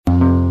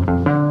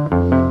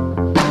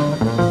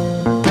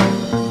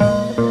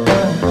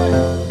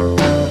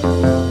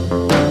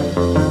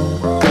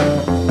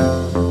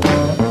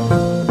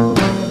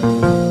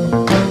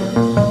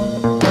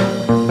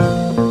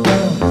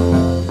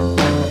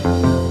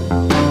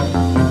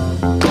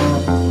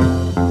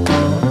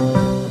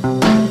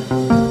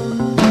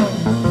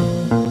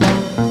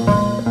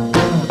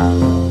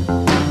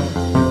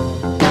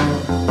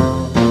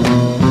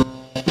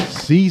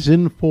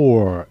Season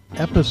 4,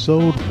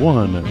 Episode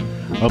 1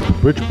 of the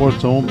Bridgeport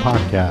Zone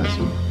Podcast.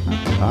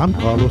 I'm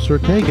Carlos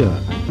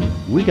Ortega.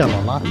 We got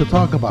a lot to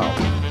talk about.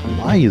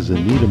 Why is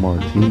Anita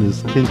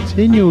Martinez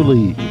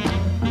continually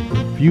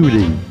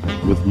feuding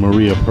with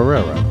Maria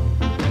Pereira?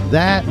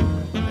 That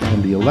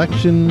and the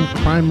election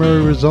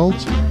primary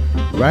results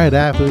right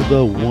after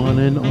the one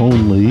and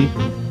only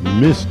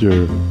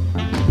Mr.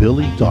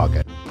 Billy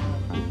Doggett.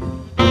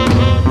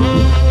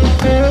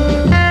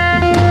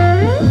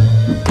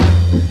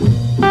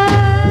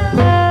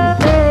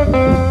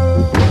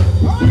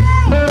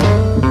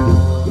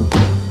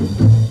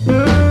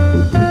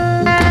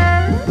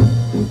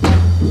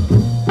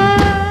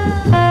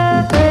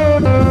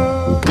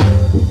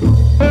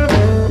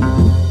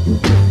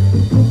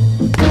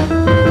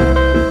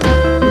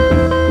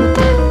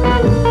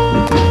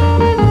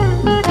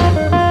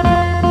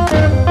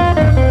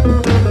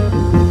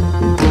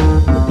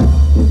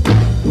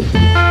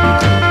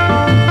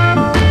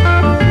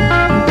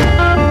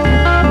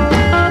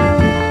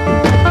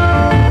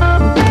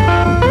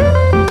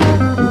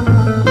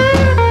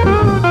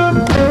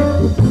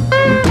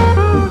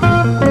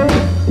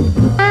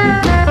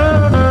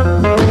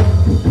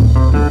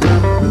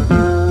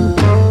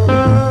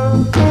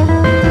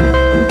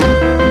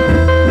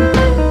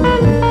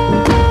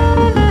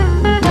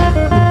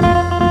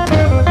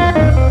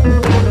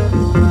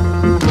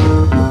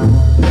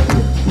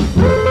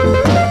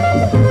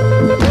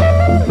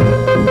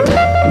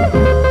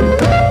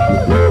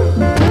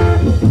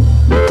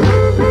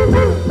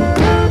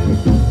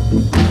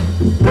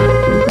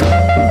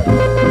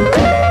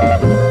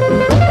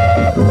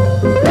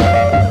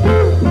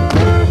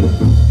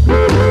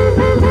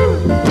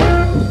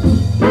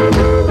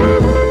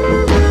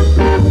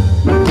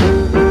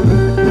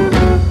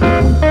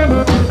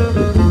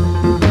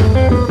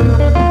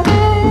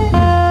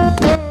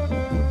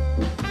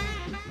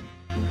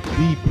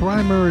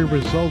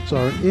 Results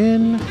are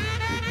in.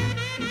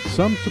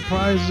 Some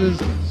surprises,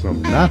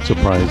 some not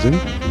surprising.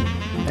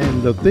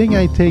 And the thing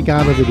I take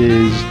out of it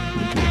is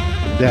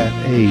that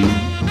a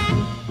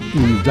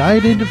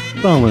indicted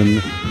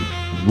felon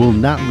will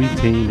not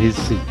retain his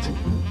seat.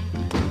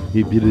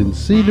 If you didn't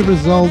see the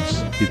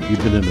results, if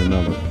you've been in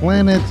another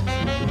planet,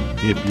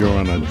 if you're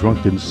on a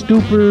drunken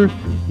stupor,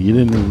 you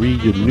didn't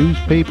read your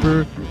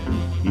newspaper,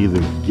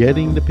 either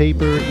getting the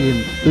paper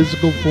in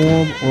physical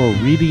form or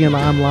reading it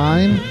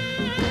online,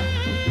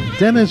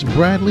 Dennis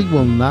Bradley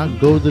will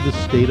not go to the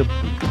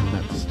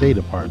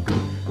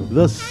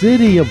the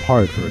city of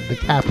Hartford, the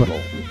capital.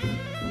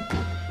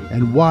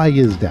 And why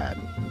is that?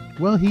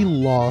 Well, he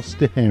lost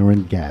to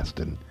Heron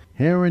Gaston.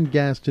 Heron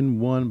Gaston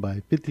won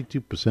by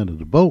 52% of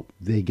the vote.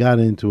 They got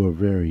into a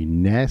very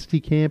nasty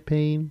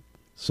campaign.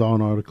 Saw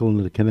an article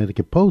in the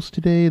Connecticut Post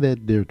today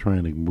that they're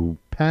trying to move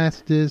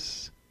past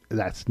this.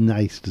 That's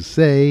nice to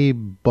say,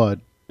 but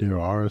there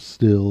are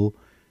still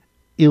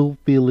ill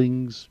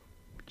feelings.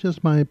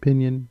 Just my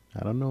opinion.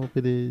 I don't know if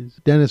it is.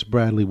 Dennis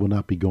Bradley will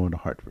not be going to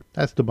Hartford.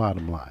 That's the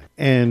bottom line.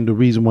 And the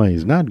reason why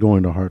he's not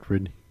going to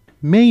Hartford,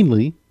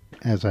 mainly,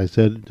 as I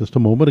said just a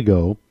moment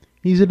ago,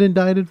 he's an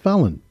indicted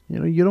felon.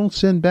 You don't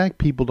send back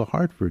people to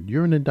Hartford.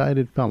 You're an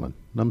indicted felon.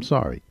 I'm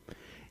sorry.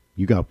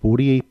 You got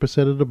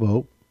 48% of the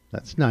vote.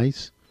 That's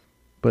nice.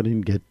 But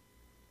you get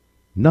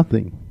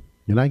nothing.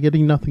 You're not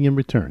getting nothing in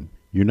return.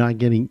 You're not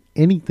getting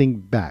anything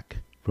back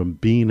from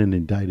being an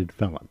indicted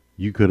felon.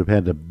 You could have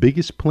had the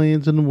biggest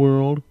plans in the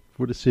world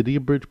for the city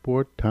of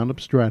Bridgeport, town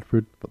of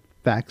Stratford, but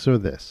facts are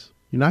this.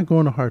 You're not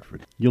going to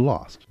Hartford. You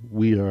lost.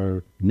 We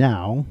are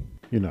now,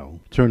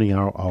 turning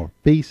our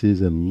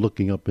faces and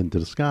looking up into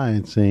the sky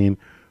and saying,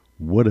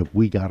 what have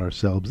we got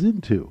ourselves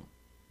into?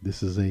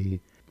 This is a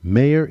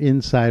mayor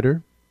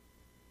insider.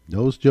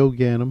 Knows Joe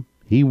Ganim.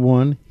 He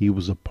won. He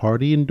was a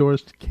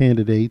party-endorsed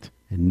candidate,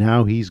 and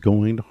now he's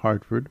going to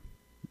Hartford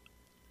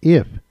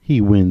if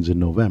he wins in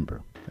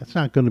November. That's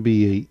not going to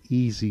be an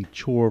easy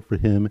chore for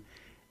him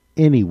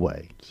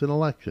anyway. It's an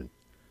election.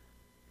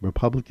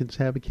 Republicans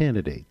have a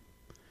candidate.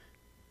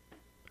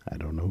 I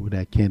don't know who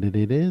that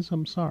candidate is.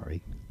 I'm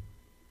sorry.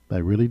 I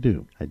really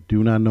do. I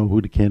do not know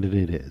who the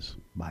candidate is.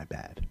 My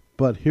bad.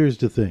 But here's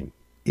the thing.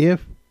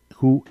 If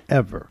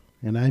whoever,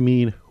 and I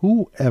mean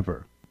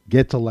whoever,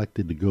 gets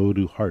elected to go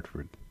to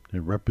Hartford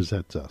and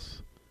represents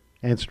us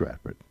and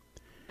Stratford,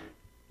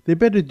 they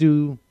better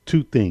do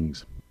two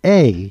things.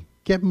 A,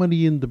 get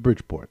money into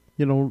Bridgeport.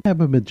 Have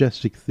a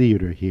majestic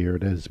theater here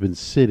that has been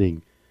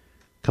sitting,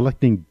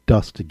 collecting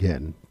dust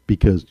again,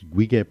 because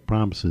we get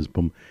promises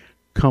from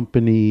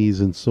companies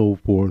and so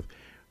forth.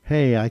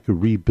 Hey, I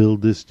could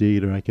rebuild this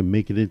theater. I can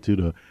make it into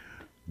the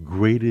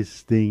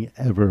greatest thing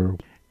ever.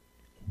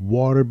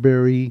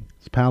 Waterbury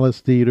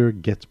Palace Theater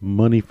gets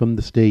money from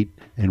the state,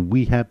 and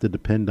we have to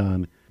depend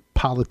on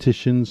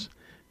politicians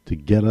to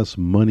get us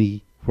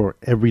money for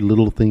every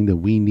little thing that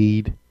we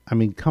need. I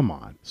mean, come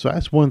on. So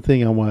that's one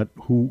thing I want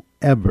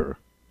whoever,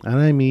 and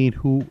I mean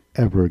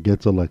whoever,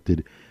 gets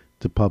elected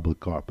to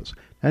public office.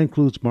 That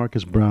includes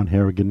Marcus Brown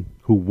Harrigan,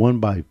 who won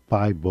by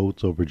 5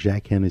 votes over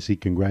Jack Hennessy.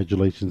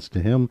 Congratulations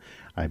to him.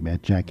 I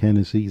met Jack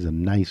Hennessy. He's a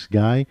nice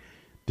guy.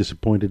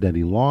 Disappointed that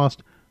he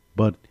lost,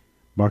 But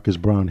Marcus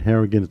Brown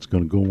Harrigan is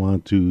going to go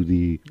on to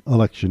the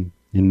election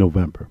in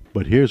November.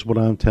 But here's what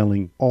I'm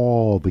telling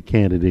all the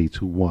candidates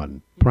who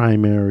won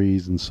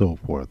primaries and so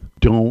forth.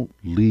 Don't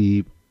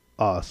leave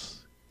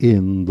us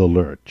in the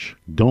lurch.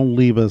 Don't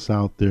leave us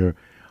out there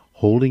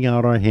holding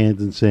out our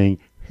hands and saying,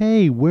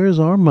 hey, where's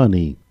our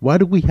money? Why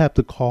do we have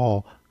to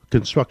call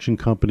construction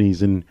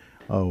companies and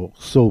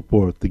so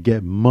forth to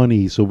get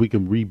money so we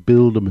can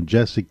rebuild a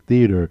Majestic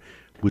Theater,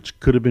 which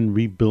could have been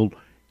rebuilt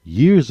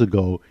years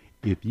ago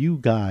if you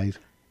guys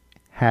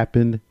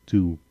happened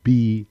to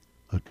be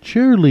a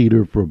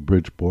cheerleader for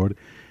Bridgeport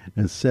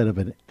instead of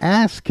an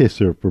ass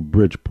kisser for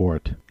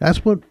Bridgeport.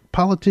 That's what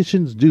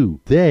politicians do.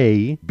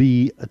 They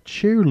be a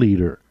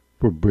cheerleader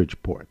for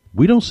Bridgeport.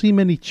 We don't see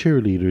many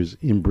cheerleaders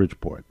in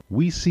Bridgeport.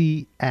 We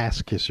see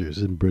ass kissers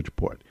in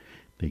Bridgeport.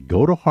 They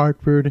go to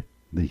Hartford,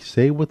 they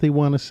say what they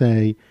want to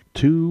say,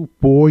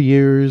 2-4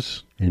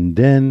 years, and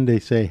then they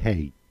say,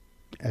 hey,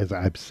 as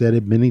I've said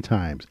it many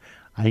times,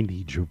 I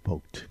need your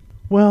vote.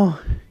 Well,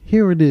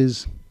 here it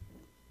is.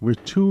 We're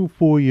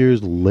 2-4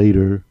 years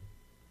later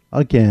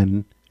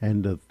again,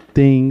 and the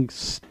thing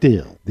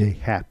still, they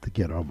have to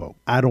get our vote.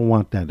 I don't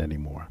want that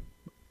anymore.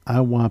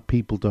 I want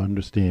people to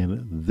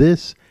understand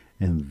this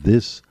and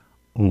this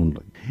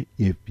only.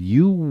 If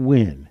you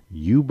win,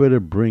 you better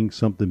bring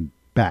something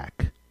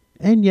back.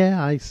 And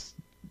yeah, I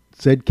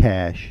said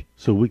cash,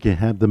 so we can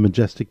have the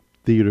Majestic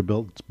Theater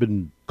built. It's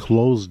been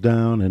closed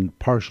down and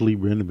partially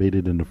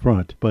renovated in the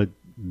front, but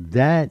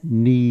that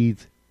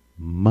needs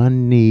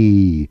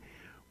money.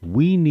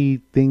 We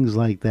need things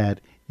like that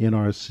in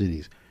our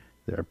cities.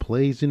 There are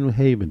plays in New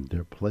Haven.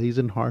 There are plays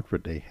in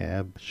Hartford. They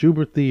have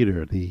Schubert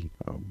Theater, the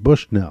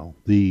Bushnell,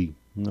 the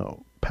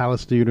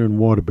Palace Theater in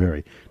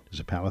Waterbury. There's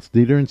a Palace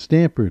Theater in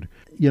Stamford.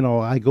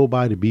 I go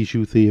by the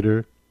Bijou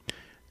Theater,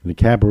 and the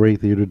Cabaret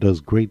Theater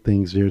does great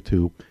things there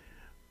too.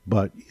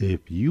 But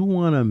if you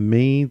want a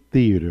main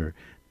theater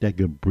that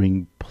could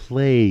bring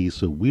plays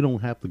so we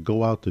don't have to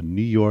go out to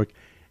New York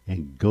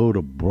and go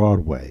to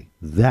Broadway,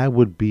 that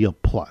would be a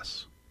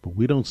plus. But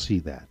we don't see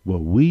that.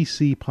 What we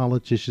see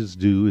politicians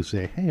do is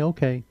say, hey,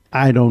 okay,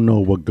 I don't know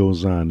what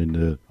goes on in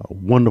the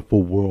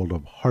wonderful world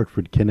of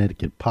Hartford,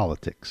 Connecticut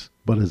politics.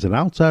 But as an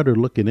outsider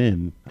looking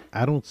in,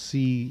 I don't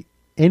see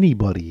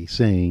anybody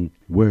saying,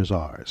 where's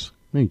ours?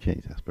 Let me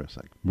change that for a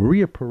second.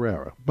 Maria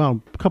Pereira, about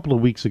a couple of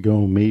weeks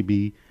ago,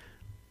 maybe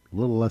a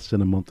little less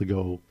than a month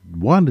ago,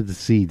 wanted to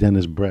see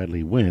Dennis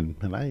Bradley win.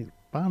 And I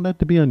found that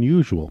to be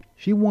unusual.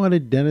 She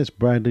wanted Dennis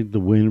Bradley to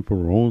win for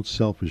her own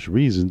selfish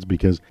reasons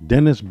because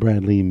Dennis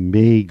Bradley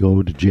may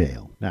go to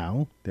jail.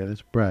 Now,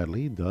 Dennis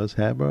Bradley does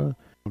have a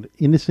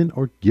innocent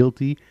or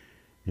guilty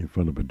in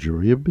front of a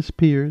jury of his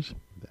peers.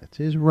 That's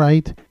his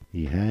right.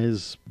 He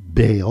has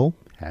bail,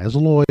 has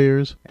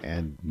lawyers,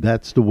 and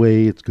that's the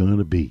way it's going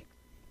to be.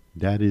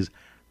 That is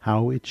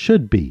how it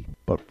should be.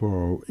 But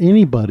for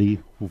anybody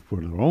who, for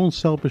their own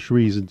selfish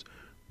reasons,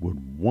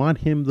 would want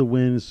him to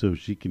win so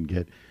she can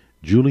get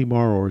Julie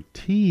Mar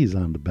Ortiz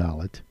on the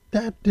ballot,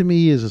 that to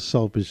me is a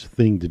selfish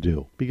thing to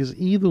do. Because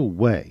either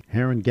way,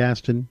 Heron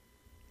Gaston,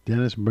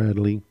 Dennis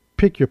Bradley,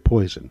 pick your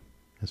poison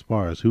as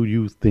far as who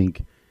you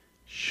think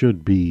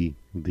should be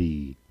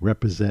the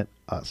represent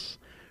us,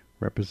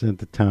 represent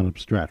the town of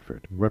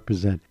Stratford,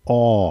 represent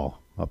all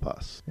of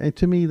us. And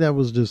to me, that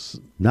was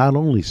just not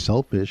only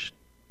selfish,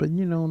 but,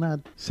 not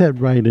set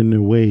right in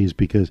their ways,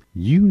 because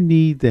you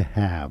need to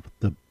have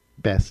the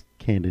best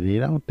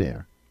candidate out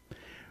there.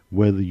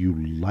 Whether you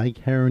like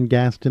Heron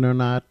Gaston or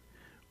not,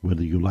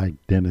 whether you like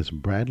Dennis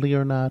Bradley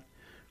or not,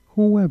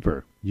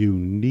 whoever, you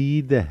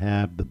need to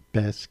have the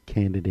best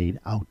candidate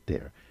out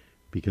there,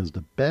 because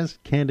the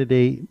best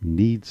candidate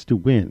needs to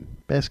win.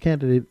 Best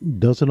candidate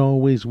doesn't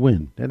always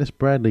win. Dennis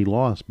Bradley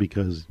lost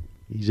because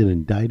he's an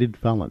indicted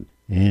felon,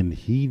 and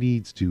he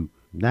needs to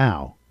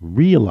now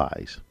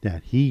realize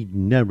that he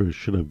never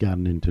should have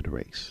gotten into the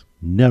race.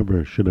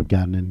 Never should have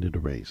gotten into the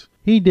race.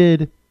 He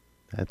did.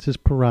 That's his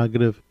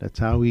prerogative. That's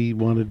how he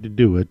wanted to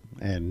do it.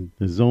 And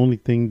the only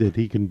thing that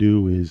he can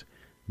do is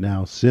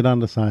now sit on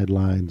the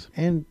sidelines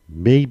and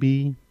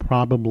maybe,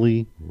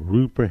 probably,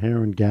 root for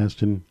Heron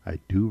Gaston. I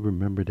do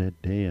remember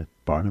that day at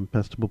Barnum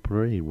Festival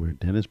Parade where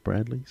Dennis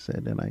Bradley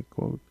said, and I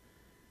quote,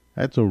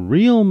 "That's a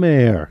real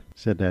mayor,"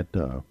 said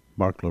that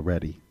Mark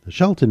Loretti, the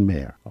Shelton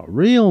mayor. A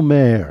real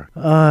mayor.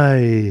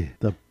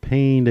 The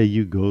pain that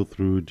you go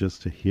through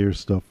just to hear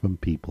stuff from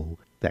people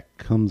that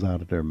comes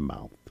out of their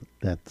mouth.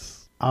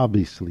 That's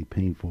obviously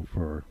painful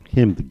for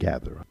him to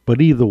gather.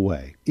 But either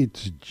way,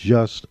 it's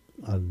just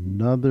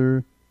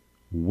another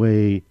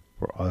way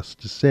for us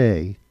to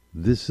say,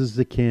 this is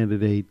the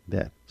candidate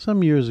that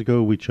some years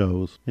ago we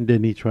chose, and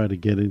then he tried to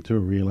get into a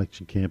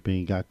re-election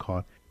campaign, got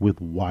caught with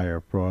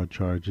wire fraud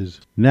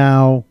charges.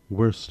 Now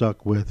we're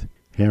stuck with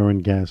Heron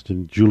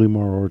Gaston. Julie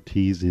Mar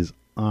Ortiz is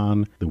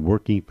on the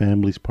Working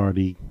Families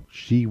Party.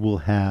 She will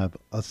have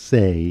a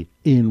say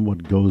in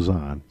what goes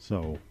on.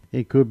 So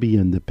it could be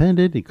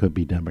independent, it could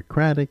be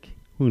Democratic,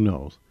 who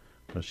knows.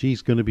 But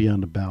she's going to be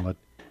on the ballot.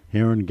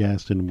 Heron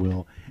Gaston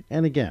will.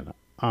 And again,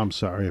 I'm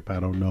sorry if I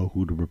don't know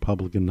who the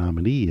Republican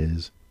nominee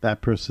is,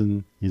 that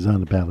person is on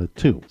the ballot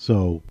too.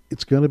 So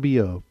it's going to be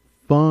a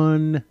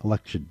fun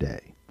election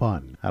day.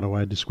 Fun. How do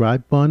I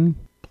describe fun?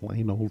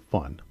 Plain old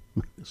fun.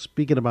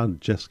 Speaking about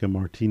Jessica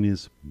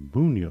Martinez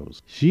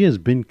Munoz, she has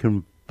been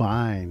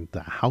confined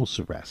to house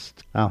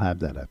arrest. I'll have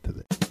that after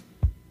this.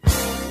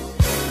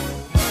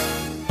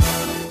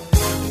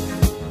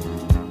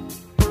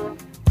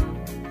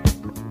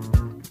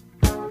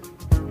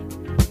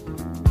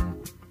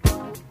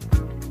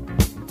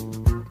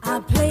 I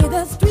play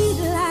the street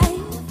life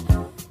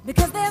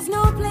because there's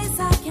no place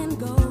I can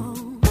go.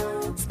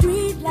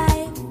 Street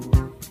life,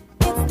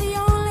 it's the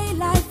only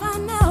life I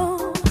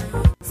know.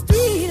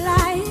 Street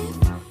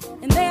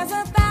life, and there's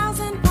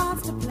 1,000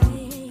 parts to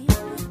play.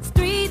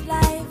 Street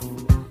life,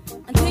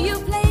 until you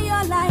play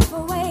your life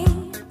away.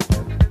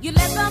 You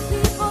let the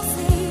people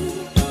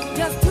see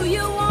just who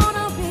you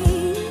wanna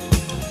be,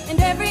 and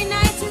every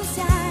night you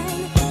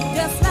shine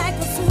just like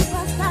a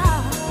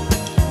superstar.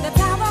 That's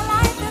how the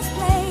life is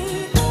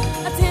played,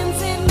 a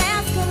tempting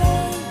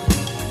masquerade.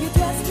 You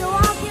dress, you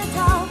walk, you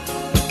talk,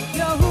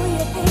 you're who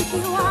you think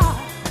you are.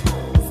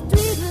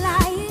 Street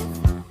life,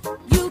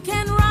 you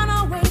can run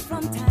away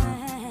from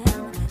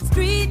time.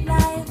 Street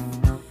life,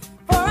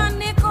 for a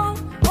nickel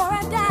or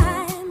a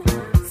dime.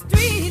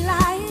 Street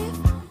life,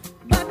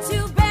 but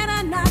you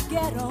better not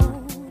get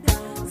old.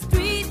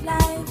 Street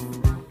life,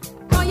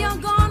 or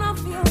you're gonna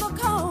feel the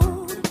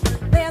cold.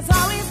 There's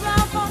always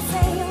love for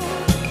sale,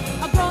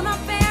 a grown-up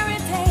fairy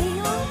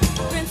tale.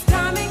 Prince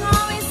Charming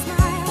always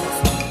smiles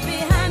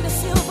behind a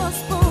silver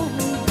spoon.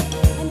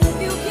 And if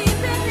you keep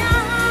it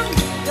young,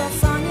 your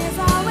song is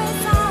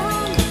always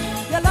on.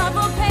 Your love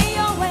will pay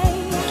your way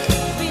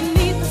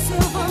beneath the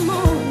silver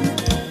moon.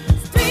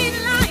 Street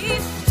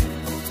life,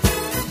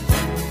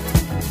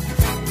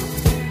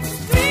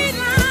 street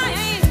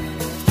life,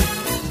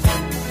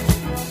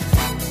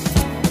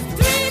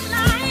 street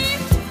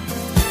life.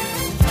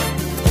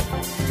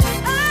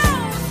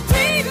 Oh,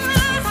 street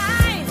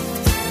life.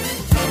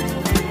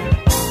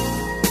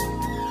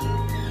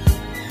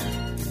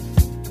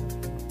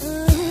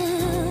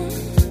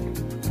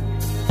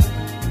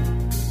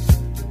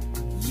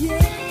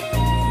 Yeah.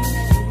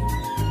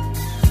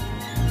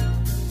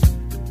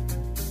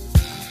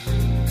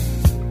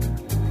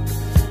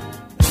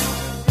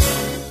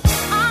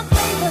 I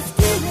play the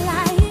street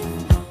life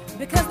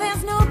because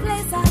there's no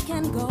place I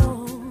can go.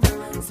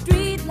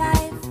 Street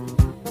life,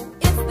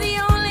 it's the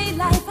only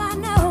life I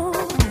know.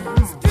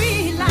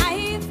 Street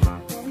life,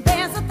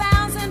 there's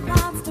 1,000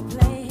 parts to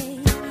play.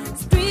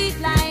 Street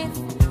life,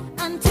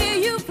 until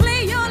you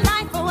play your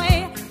life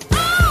away.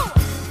 Oh!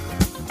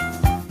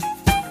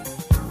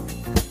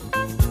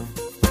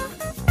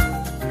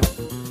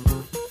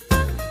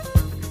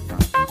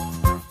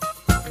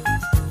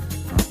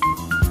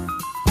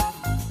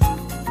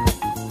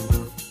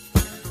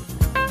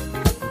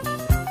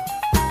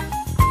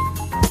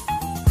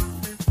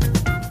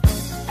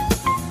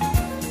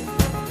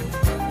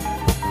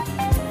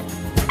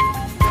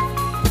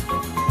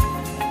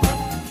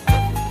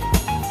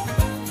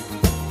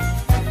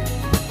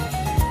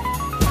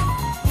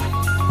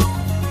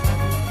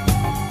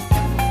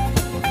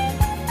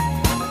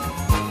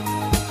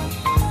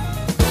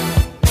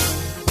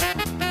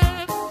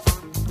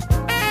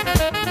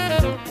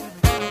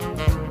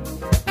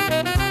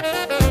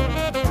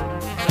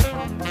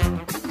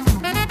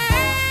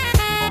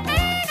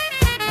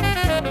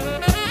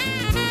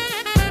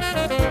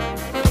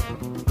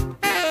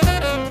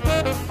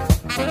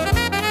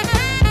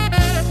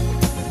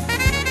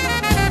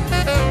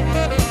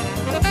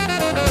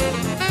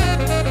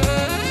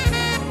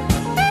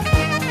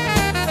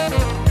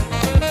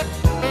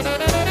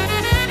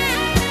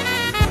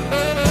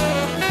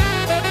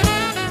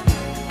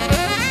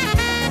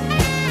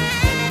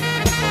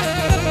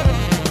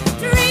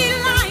 Street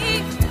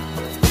life,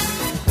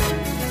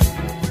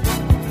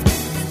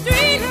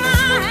 street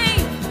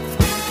life,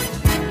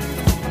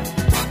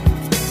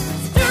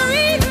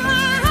 street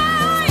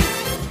life.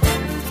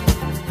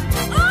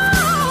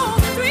 Oh,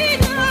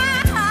 street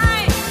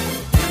life.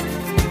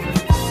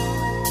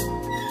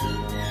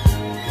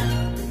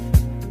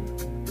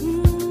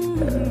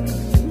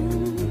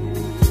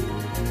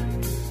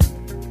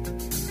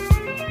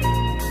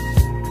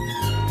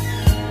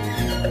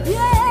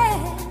 Yeah.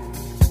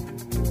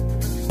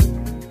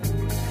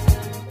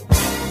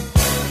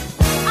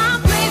 I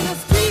play the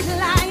street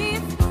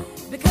life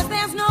because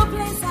there's no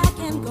place I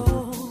can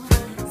go.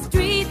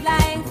 Street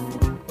life,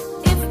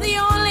 it's the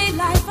only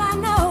life I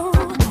know.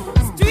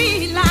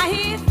 Street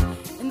life,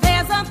 and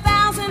there's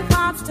 1,000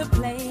 parts to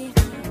play.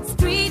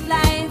 Street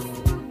life,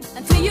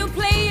 until you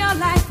play your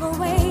life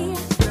away.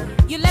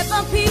 You let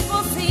the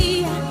people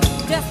see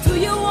just who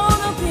you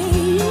wanna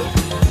be,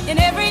 and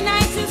every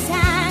night you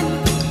shine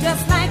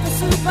just like a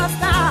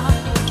superstar.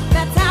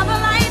 That's how the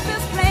life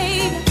is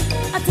played,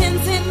 a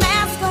tempting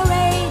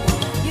masquerade.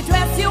 You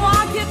dress, you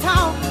walk, you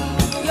talk,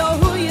 you're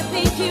who you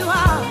think you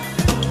are.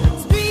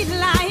 Street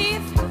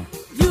life,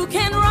 you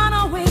can run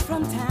away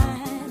from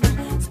time.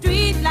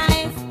 Street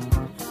life,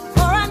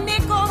 for a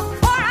nickel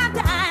or a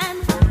dime.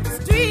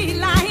 Street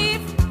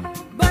life,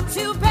 but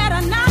you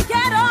better not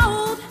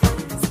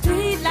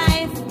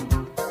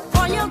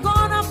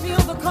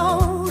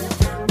gold.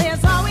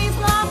 There's always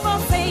love for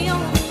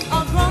sale, a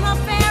grown-up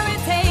fairy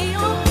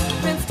tale.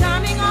 Prince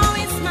Charming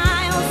always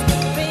smiles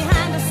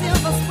behind a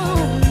silver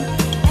spoon.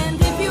 And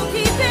if you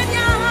keep it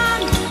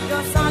young,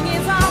 your song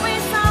is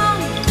always sung.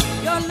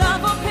 Your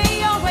love will pay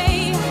your way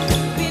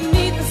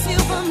beneath the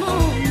silver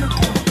moon.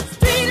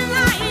 Street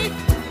light,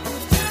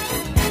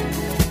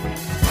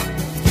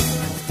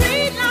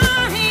 street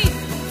light,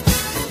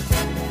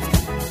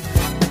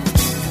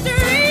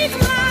 street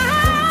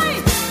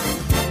light.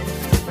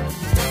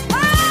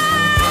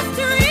 Oh,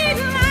 street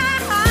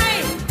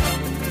light.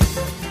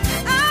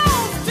 Oh,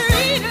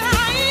 street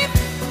light.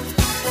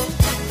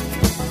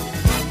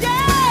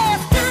 Yeah,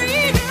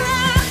 street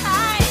light.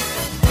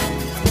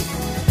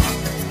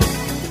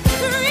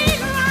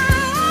 Street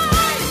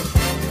light.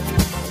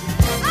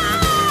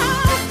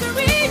 Oh,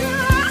 street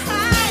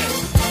light.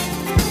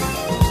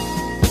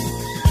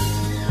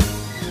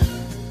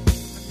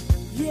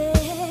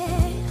 Yeah.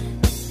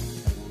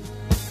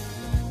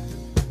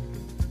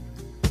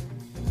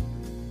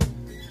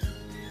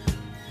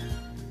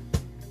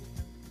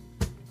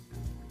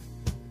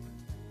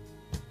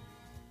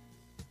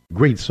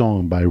 Great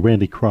song by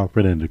Randy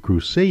Crawford and the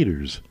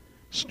Crusaders,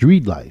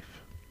 Street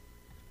Life.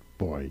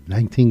 Boy,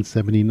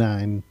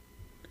 1979,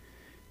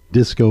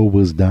 disco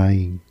was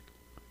dying.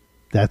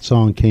 That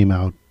song came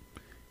out,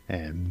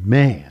 and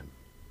man,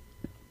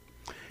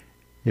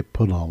 it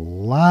put a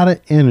lot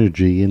of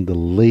energy in the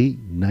late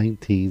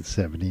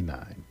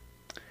 1979.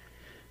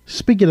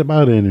 Speaking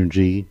about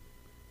energy,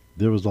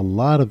 there was a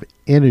lot of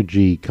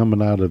energy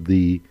coming out of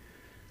the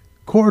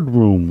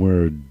courtroom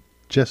where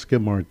Jessica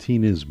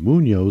Martinez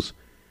Munoz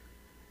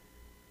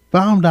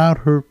found out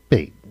her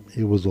fate.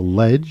 It was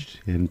alleged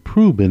and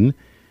proven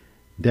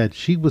that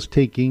she was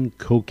taking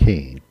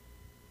cocaine.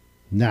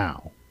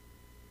 Now,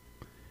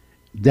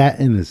 that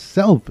in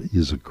itself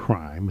is a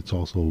crime. It's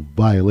also a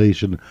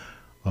violation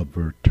of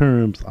her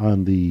terms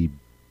on the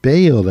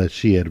bail that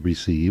she had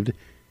received,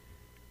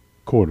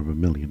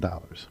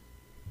 $250,000.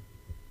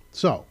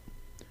 So,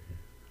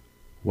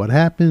 what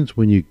happens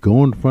when you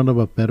go in front of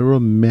a federal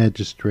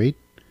magistrate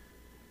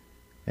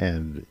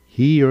and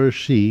he or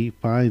she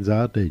finds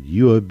out that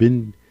you have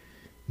been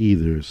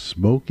either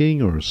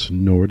smoking or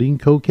snorting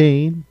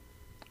cocaine?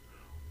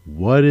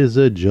 What is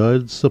a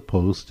judge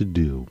supposed to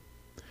do?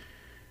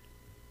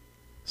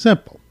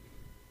 Simple.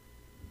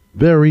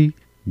 Very,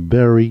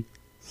 very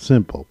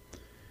simple.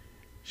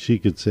 She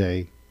could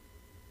say,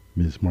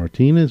 Ms.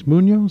 Martinez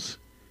Munoz,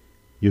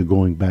 you're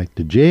going back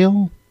to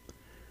jail,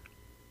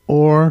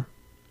 or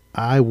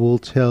I will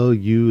tell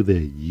you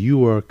that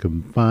you are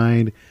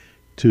confined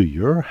to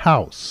your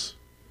house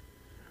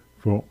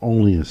for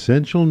only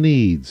essential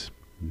needs,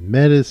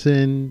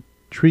 medicine,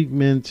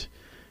 treatment,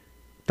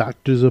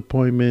 doctor's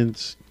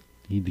appointments,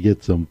 need to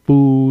get some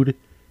food,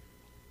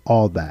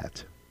 all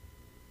that.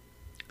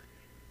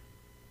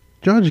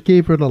 Judge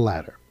gave her the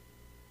latter.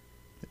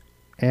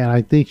 And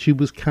I think she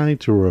was kind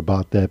to her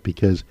about that,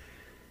 because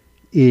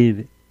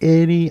in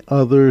any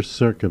other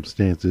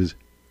circumstances,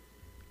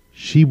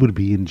 she would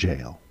be in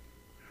jail.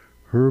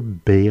 Her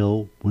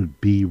bail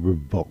would be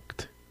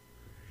revoked.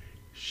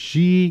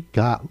 She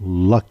got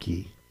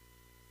lucky.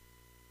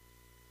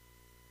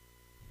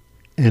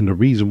 And the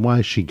reason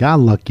why she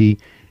got lucky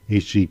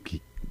is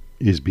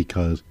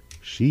because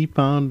she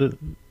got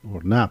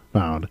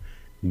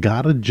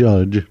a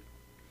judge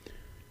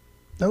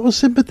that was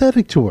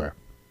sympathetic to her.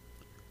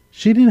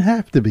 She didn't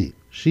have to be.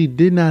 She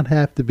did not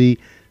have to be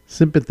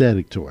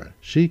sympathetic to her.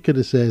 She could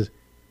have said,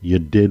 you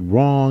did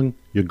wrong.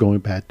 You're going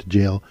back to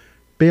jail.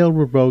 Bail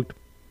revoked.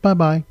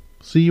 Bye-bye.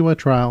 See you at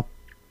trial.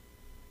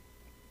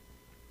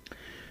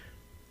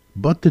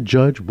 But the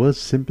judge was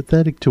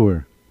sympathetic to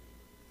her.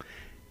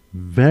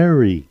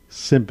 Very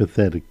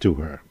sympathetic to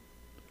her.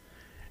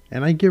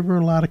 And I give her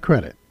a lot of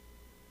credit.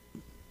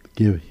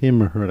 Give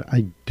him or her.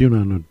 I do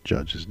not know the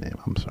judge's name.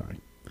 I'm sorry.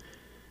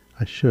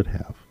 I should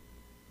have.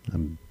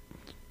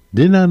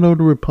 Did not know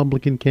the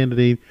Republican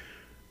candidate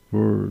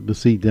for the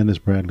seat Dennis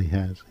Bradley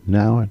has.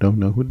 Now I don't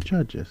know who the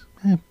judge is.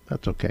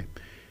 That's okay.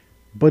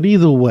 But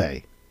either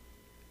way,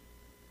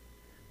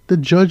 the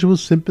judge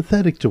was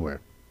sympathetic to her.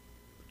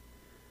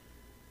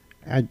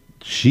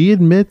 She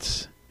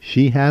admits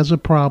she has a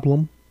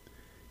problem.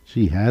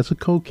 She has a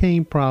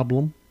cocaine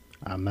problem.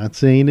 I'm not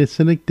saying it's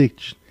an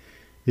addiction.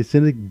 It's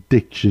an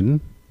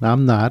addiction.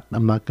 I'm not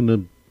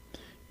going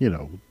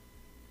to,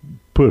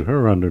 put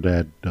her under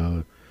that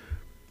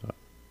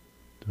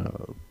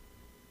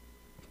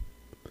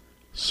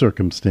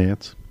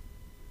circumstance.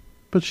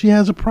 But she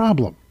has a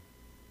problem.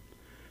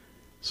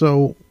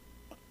 So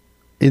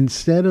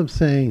instead of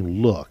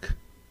saying, look,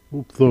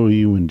 we'll throw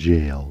you in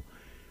jail,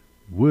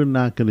 we're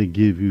not going to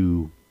give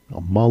you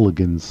a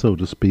mulligan, so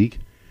to speak.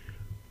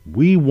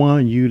 We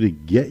want you to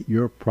get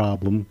your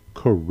problem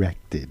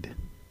corrected.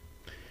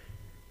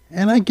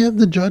 And I give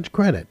the judge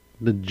credit.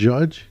 The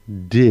judge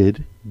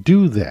did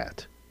do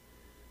that.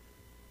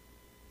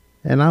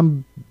 And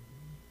I'm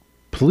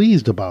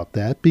pleased about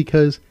that,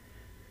 because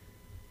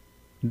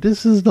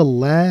this is the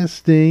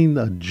last thing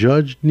a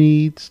judge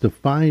needs to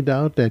find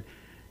out, that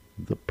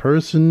The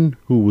person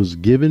who was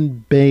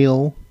given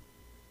bail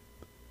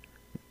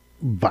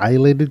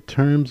violated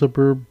terms of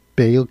her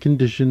bail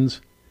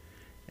conditions,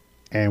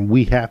 and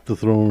we have to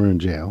throw her in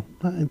jail.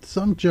 And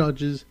some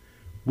judges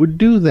would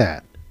do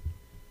that,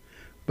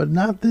 but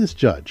not this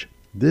judge.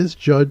 This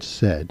judge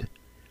said,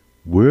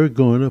 we're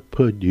going to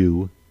put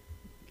you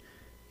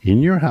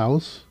in your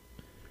house,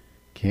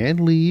 can't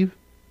leave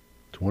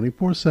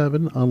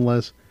 24/7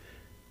 unless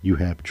you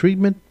have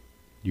treatment,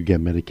 you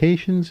get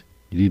medications,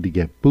 you need to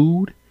get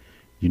food,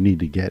 you need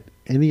to get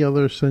any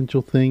other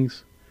essential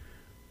things,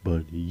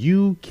 but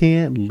you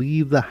can't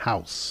leave the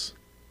house.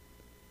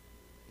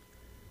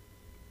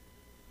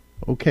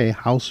 Okay,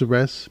 house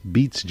arrest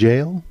beats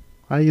jail,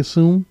 I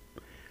assume.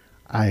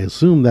 I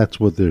assume that's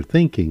what they're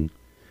thinking.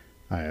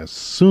 I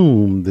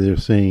assume they're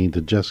saying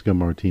to Jessica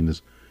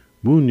Martinez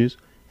Munoz,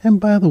 and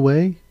by the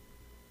way,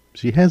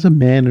 she has a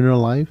man in her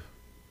life.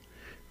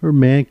 Her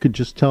man could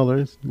just tell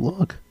her,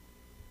 look,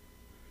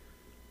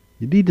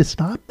 you need to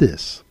stop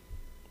this.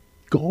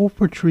 Go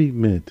for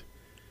treatment.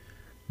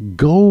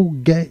 Go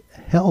get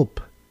help.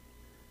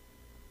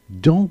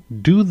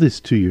 Don't do this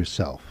to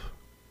yourself.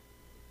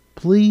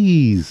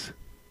 Please.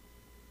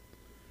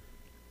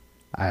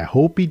 I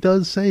hope he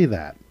does say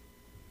that.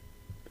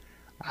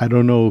 I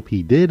don't know if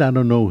he did. I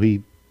don't know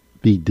if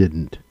he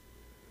didn't.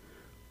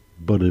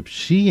 But if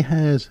she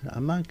has,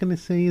 I'm not going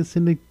to say it's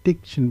an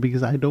addiction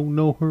because I don't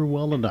know her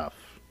well enough.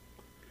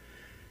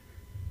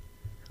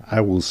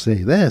 I will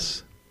say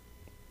this.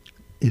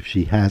 If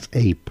she has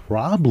a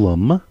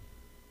problem,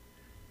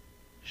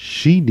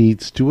 she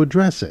needs to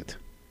address it.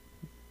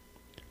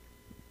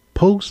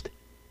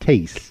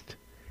 Post-haste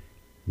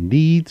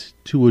needs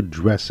to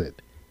address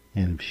it.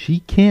 And if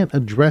she can't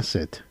address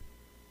it,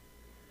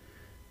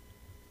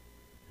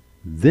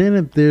 then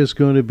if there's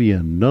going to be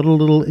another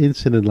little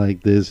incident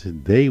like this,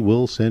 they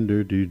will send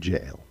her to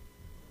jail.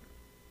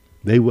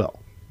 They will.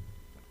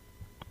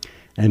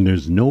 And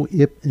there's no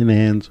ifs and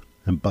ands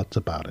and buts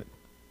about it.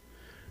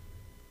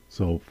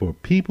 So for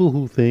people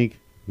who think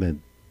that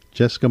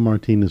Jessica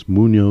Martinez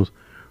Munoz,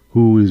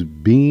 who is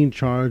being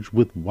charged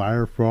with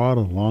wire fraud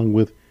along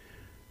with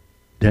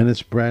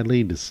Dennis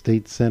Bradley, the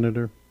state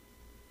senator,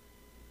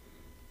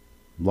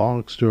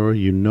 long story,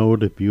 you know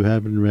it if you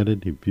haven't read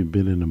it. If you've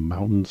been in a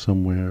mountain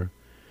somewhere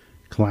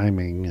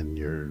climbing and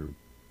your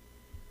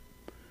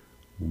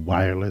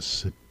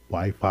wireless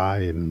Wi-Fi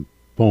and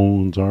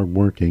phones aren't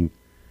working,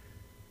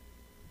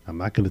 I'm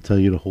not going to tell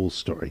you the whole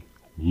story.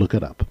 Look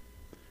it up.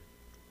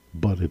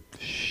 But if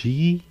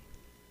she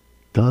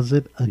does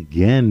it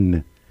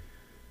again,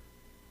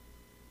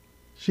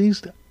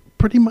 she's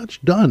pretty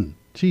much done.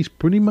 She's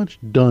pretty much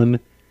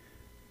done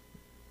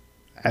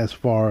as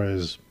far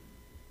as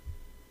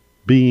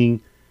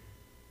being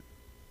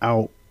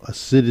out a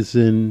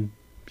citizen.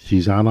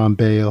 She's out on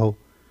bail.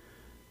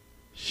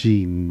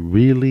 She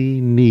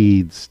really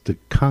needs to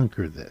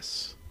conquer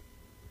this.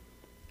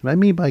 And I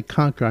mean by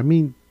conquer, I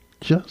mean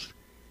just,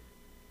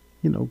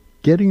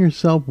 getting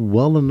herself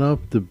well enough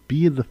to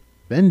be a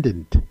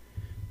defendant.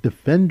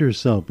 Defend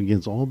herself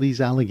against all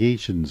these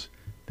allegations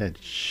that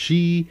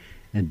she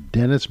and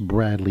Dennis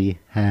Bradley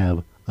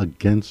have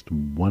against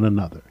one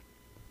another.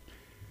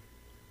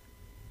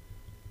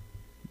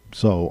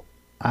 So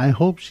I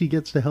hope she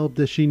gets the help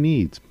that she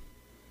needs.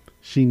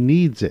 She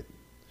needs it.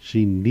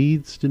 She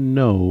needs to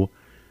know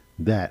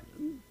that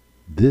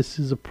this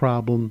is a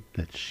problem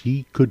that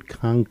she could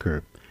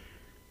conquer.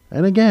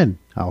 And again,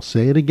 I'll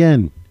say it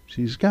again.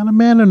 She's got a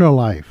man in her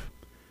life.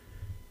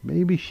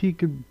 Maybe she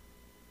could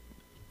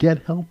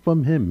get help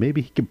from him.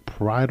 Maybe he could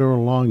pride her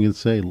along and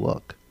say,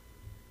 look,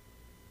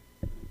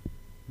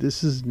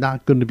 this is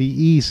not going to be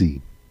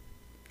easy.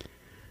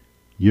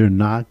 You're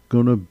not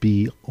going to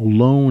be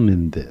alone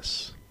in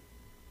this.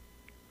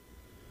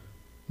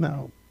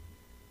 Now,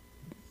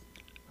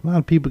 a lot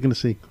of people are going to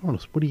say,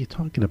 Carlos, what are you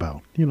talking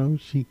about?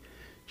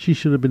 She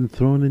should have been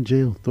thrown in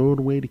jail, thrown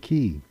away the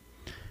key.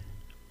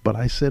 But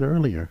I said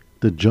earlier,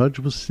 the judge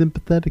was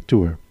sympathetic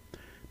to her.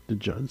 The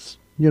judge,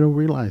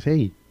 realized,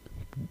 hey,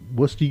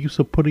 what's the use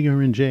of putting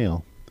her in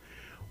jail?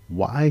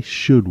 Why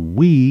should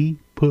we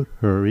put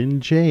her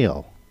in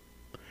jail?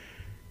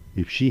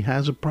 If she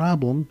has a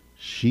problem,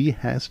 she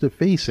has to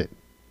face it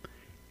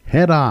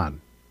head on,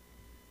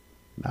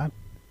 not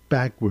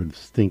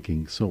backwards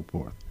thinking, so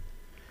forth.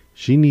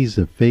 She needs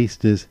to face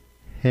this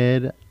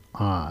head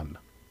on.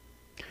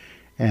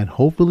 And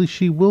hopefully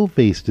she will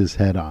face this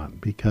head on,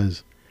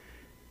 because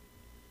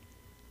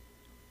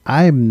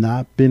I've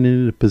not been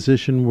in a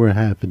position where I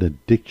have an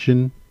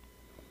addiction.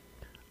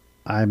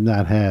 I've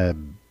not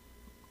had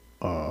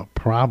a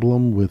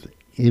problem with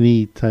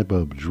any type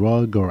of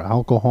drug or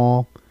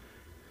alcohol,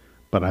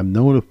 but I've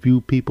known a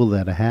few people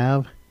that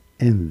have,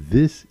 and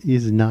this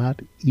is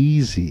not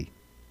easy.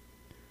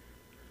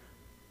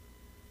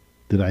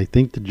 Did I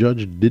think the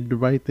judge did the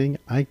right thing?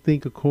 I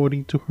think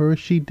according to her,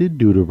 she did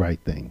do the right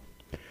thing.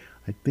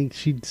 I think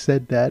she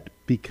said that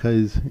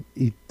because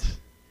it's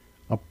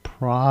a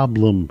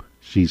problem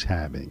she's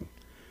having.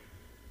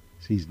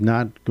 She's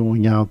not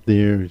going out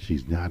there.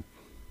 She's not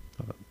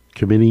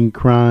committing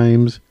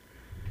crimes.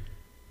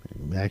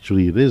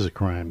 Actually, it is a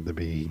crime to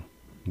be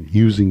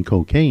using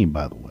cocaine,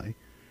 by the way.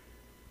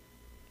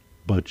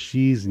 But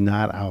she's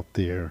not out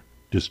there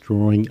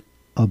destroying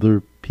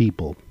other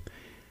people.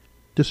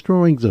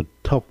 Destroying's a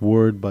tough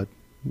word, but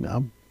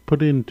I'll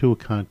put it into a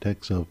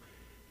context of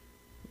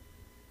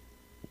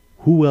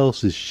who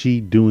else is she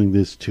doing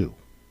this to?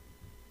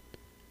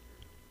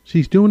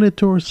 She's doing it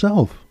to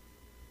herself.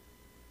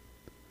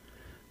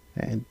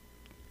 And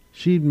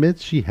she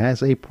admits she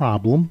has a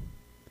problem,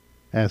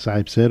 as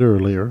I've said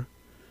earlier.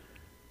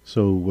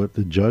 So what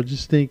the judge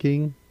is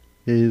thinking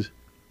is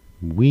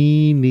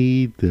we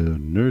need to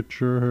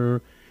nurture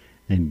her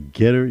and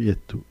get her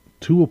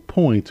to a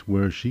point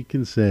where she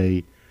can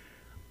say,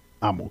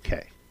 I'm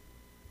okay.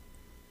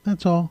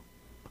 That's all.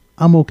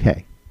 I'm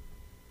okay.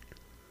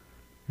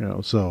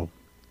 So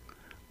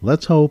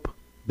let's hope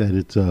that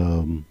it's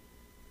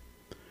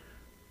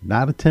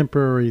not a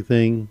temporary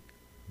thing,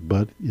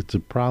 but it's a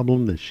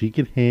problem that she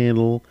can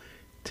handle,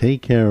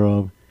 take care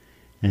of,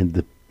 and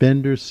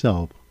defend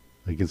herself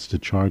against the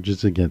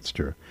charges against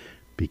her.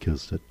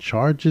 Because the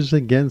charges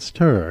against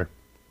her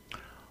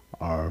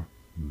are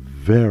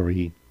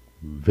very,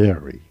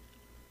 very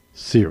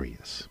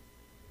serious.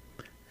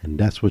 And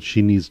that's what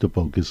she needs to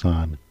focus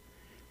on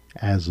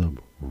as of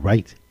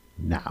right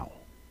now.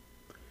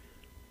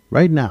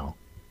 Right now.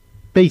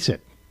 Face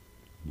it.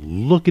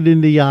 Look it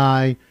in the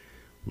eye.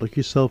 Look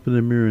yourself in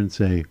the mirror and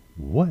say,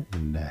 what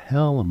in the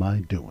hell am I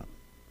doing?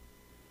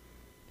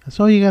 That's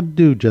all you got to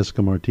do,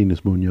 Jessica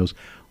Martinez Munoz.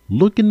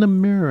 Look in the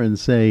mirror and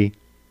say,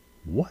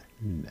 what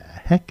in the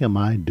heck am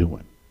I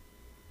doing?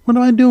 What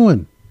am I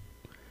doing?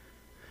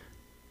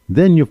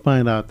 Then you'll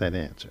find out that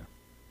answer.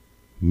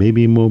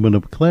 Maybe a moment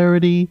of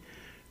clarity.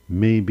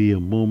 Maybe a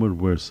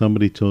moment where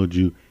somebody told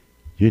you,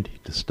 you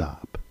need to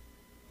stop.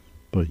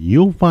 But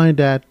you'll find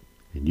that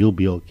and you'll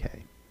be okay.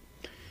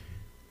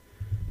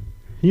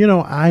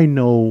 I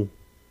know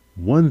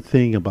one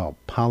thing about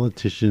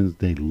politicians.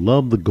 They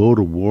love to go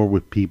to war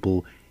with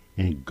people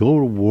and go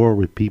to war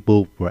with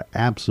people for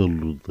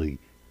absolutely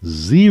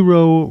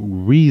zero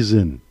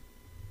reason.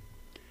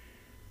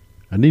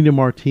 Anita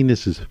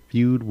Martinez's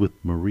feud with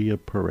Maria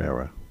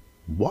Pereira.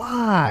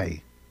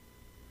 Why?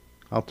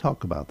 I'll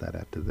talk about that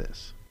after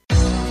this.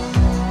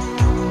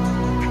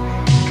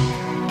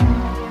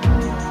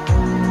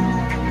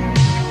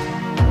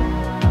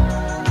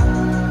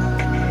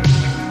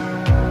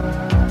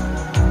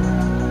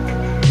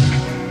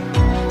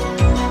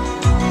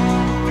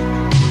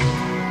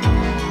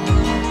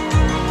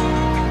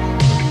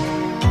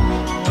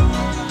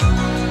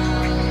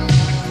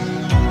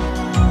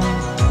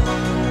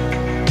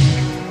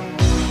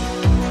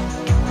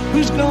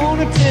 Who's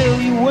gonna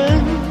tell you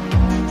when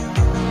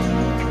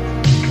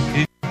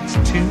it's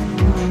too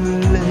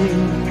late?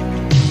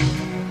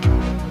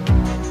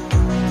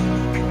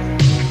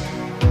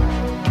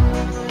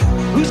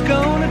 Who's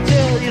gonna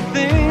tell you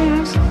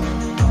things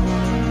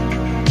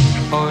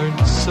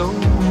aren't so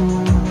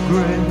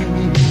great?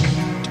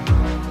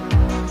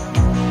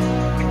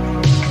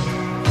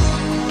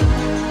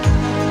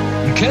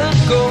 You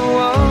can't go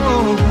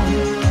on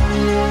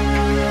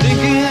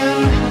thinking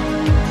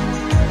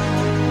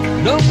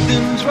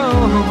nothing's wrong.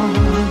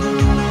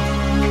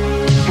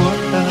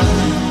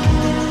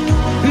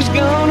 Who's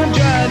gonna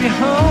drive you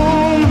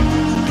home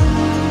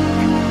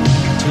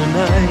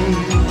tonight?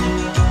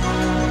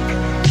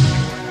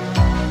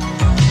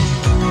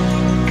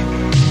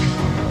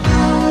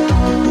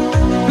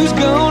 Who's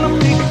gonna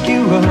pick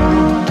you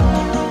up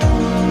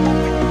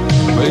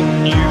when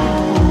you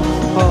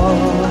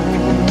fall?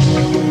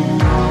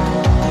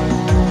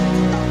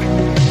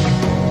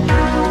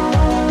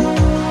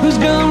 Who's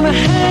gonna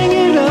hang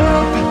it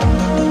up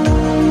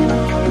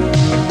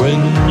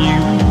when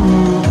you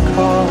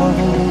call?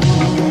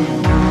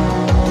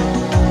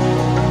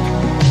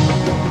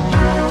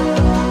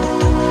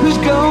 Who's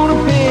gonna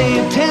pay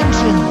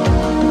attention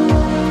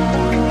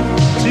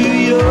to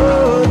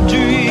your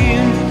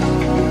dreams?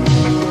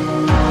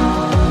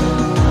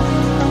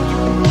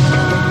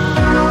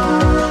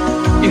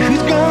 Yeah,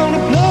 who's gonna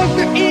plug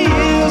their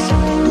ears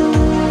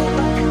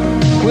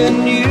when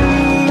you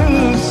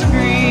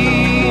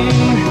scream?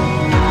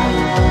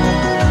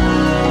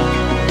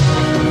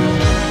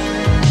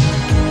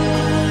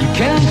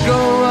 Can't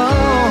go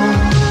on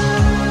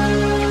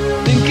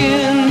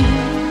thinking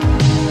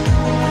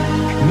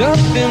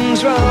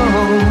nothing's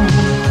wrong.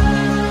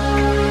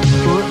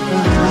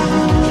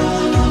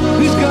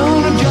 Who's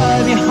gonna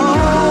drive you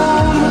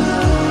home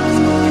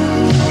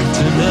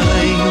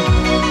tonight?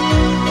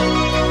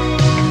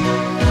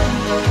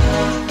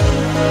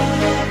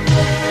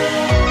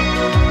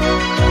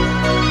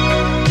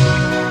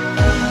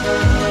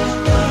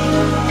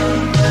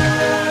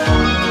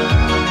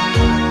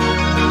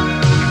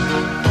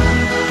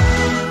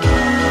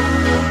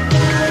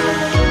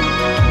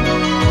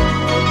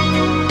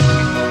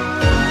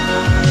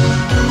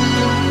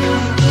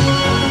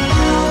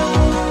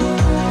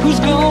 Who's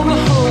gonna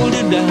hold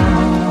it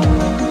down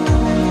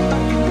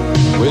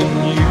when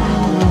you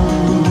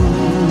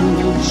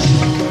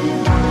shake?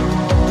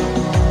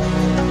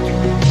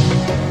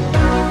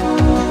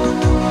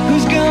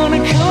 Who's gonna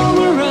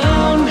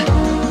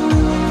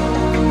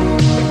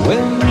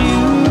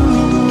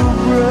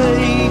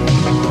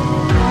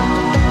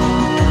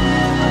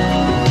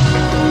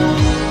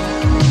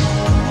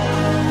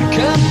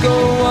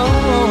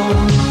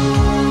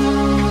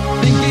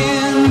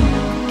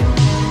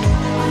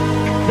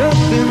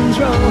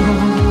control.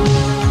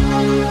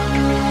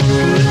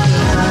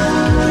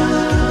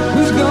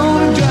 Who's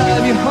gonna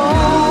drive you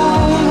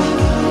home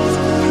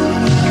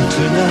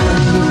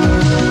tonight?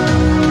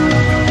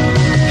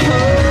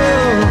 Oh,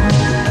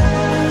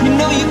 you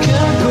know you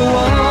can't go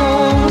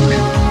on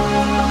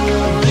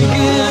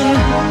thinking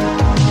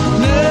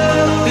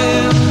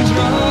nothing's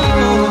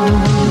wrong.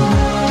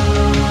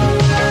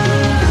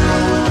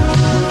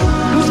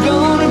 Who's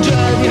gonna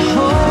drive you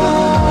home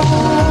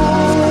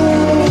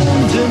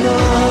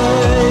tonight?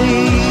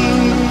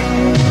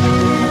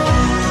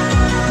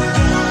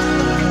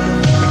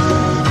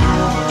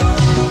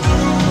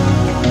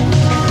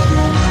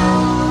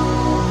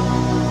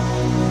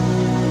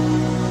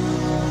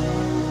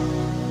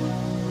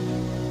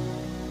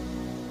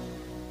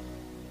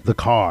 The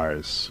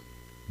Cars,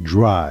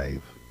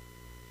 Drive.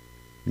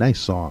 Nice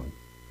song.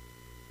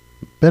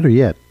 Better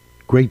yet,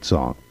 great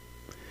song.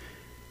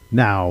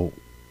 Now,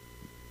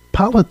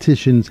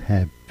 politicians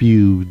have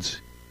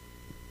feuds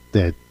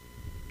that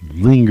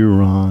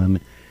linger on.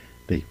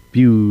 They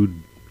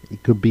feud.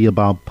 It could be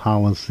about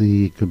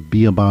policy. It could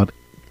be about,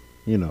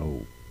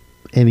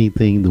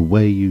 anything. The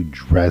way you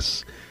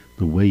dress,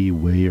 the way you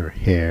wear your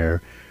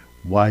hair,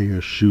 why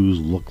your shoes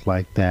look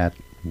like that,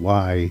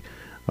 why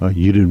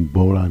you didn't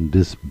vote on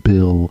this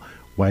bill,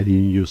 why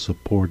didn't you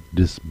support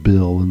this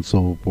bill, and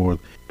so forth.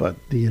 But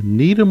the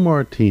Anita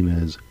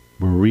Martinez,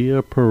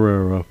 Maria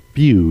Pereira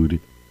feud,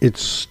 it's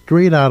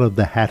straight out of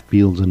the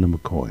Hatfields and the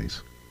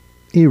McCoys.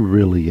 It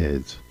really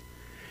is.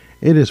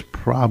 It is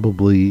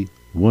probably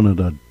one of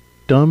the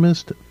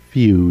dumbest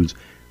feuds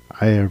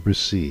I ever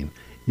seen.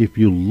 If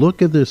you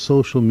look at their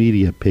social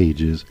media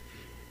pages,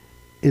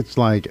 it's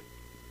like,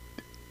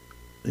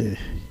 the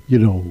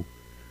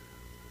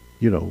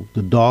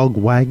dog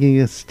wagging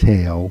its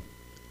tail,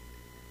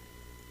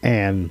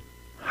 and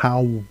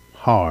how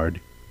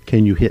hard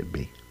can you hit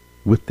me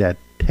with that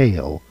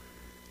tail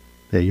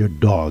that your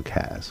dog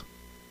has?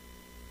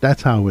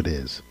 That's how it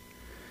is.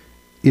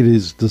 It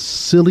is the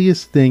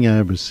silliest thing I've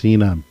ever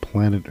seen on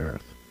planet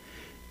Earth.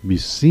 Have you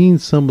seen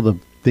some of the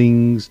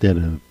things that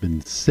have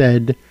been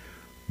said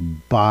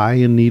by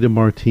Anita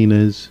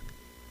Martinez?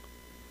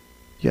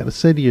 You got to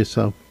say to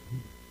yourself,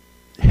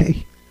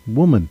 hey,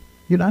 woman,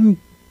 you're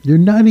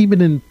not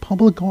even in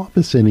public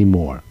office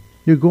anymore.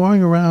 You're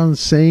going around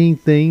saying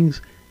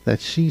things that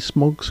she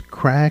smokes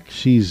crack,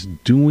 she's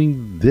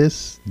doing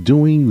this,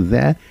 doing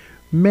that.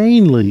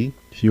 Mainly,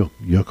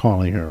 you're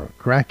calling her a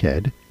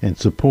crackhead and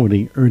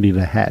supporting Ernie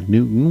the Hat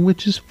Newton,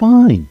 which is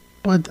fine.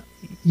 But,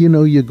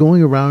 you're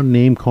going around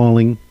name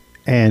calling,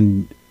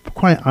 and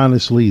quite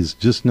honestly, it's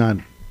just not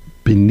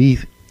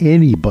beneath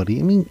anybody.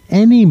 I mean,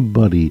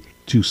 anybody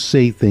to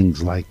say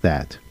things like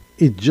that.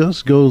 It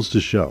just goes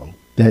to show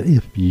that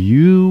if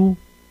you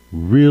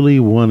really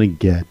want to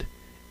get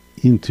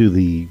into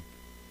the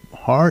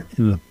heart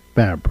and the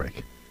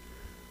fabric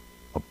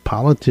of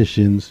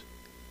politicians,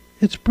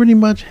 it's pretty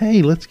much,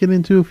 hey, let's get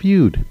into a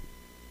feud.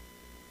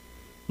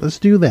 Let's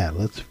do that.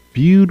 Let's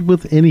feud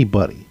with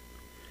anybody.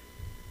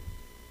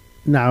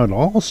 Now, it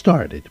all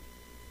started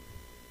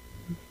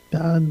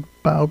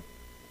about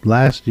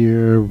last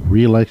year,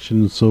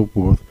 re-election and so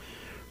forth,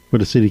 for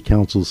the city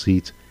council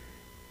seats,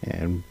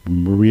 and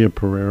Maria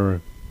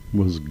Pereira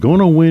was going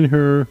to win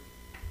her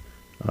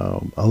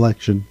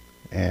election,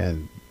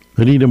 and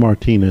Anita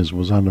Martinez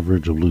was on the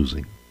verge of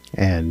losing,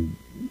 and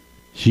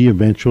she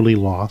eventually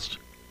lost.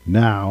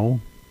 Now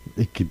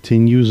it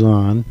continues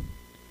on,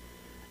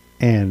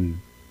 and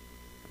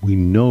we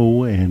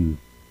know and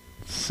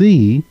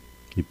see,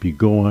 if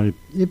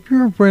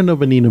you're a friend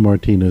of Anita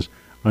Martinez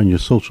on your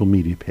social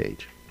media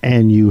page,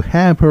 and you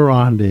have her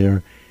on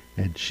there,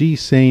 and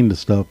she's saying the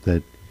stuff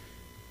that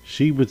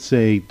she would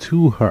say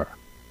to her,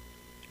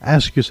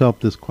 ask yourself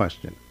this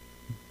question: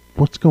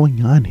 what's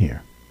going on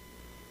here?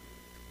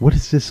 What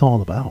is this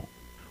all about?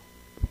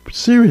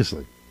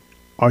 Seriously,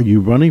 are you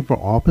running for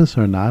office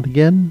or not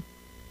again?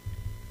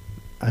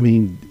 I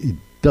mean, it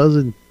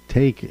doesn't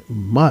take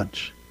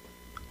much.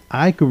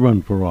 I could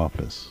run for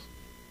office.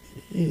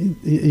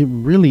 It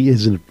really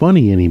isn't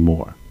funny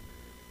anymore.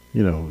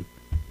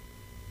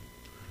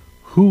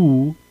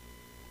 Who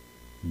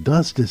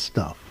does this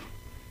stuff?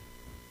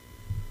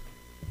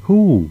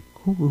 Who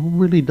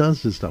really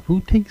does this stuff?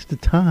 Who takes the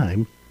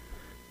time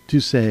to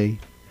say,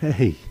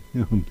 hey,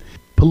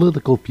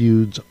 political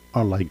feuds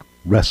are like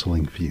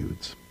wrestling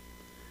feuds.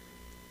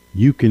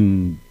 You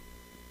can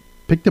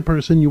pick the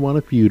person you want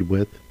to feud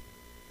with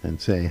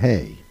and say,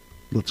 hey,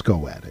 let's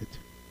go at it.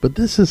 But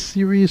this is a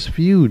serious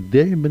feud.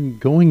 They've been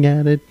going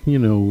at it,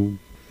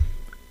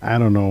 I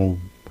don't know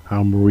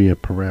how Maria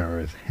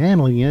Pereira is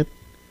handling it.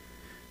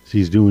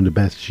 She's doing the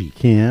best she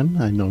can.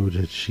 I know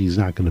that she's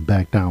not going to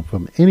back down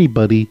from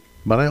anybody,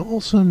 but I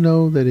also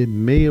know that it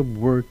may have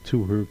worked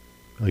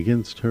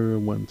against her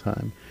one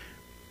time.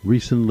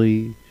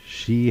 Recently,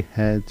 she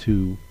had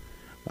to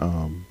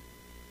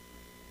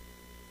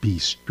be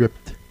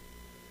stripped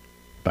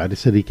by the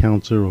city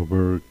council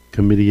over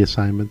committee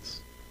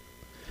assignments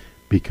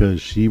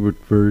because she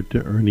referred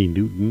to Ernie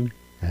Newton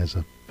as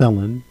a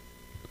felon,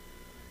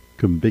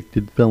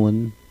 convicted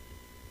felon,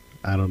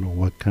 I don't know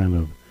what kind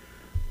of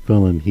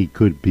felon he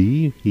could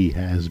be. He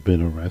has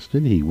been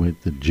arrested. He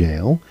went to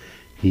jail.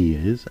 He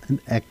is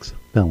an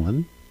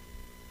ex-felon.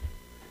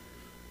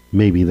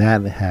 Maybe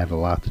that had a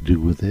lot to do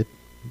with it.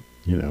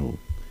 You know,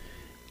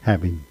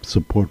 having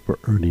support for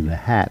Ernie the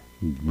Hat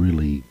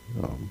really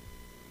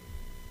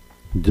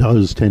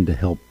does tend to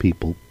help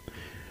people.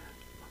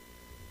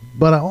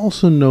 But I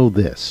also know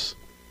this.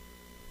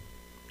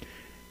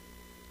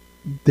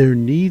 There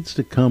needs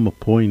to come a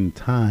point in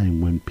time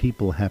when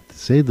people have to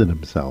say to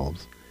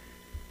themselves,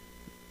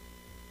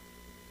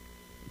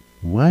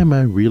 why am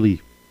I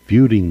really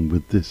feuding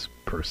with this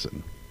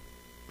person?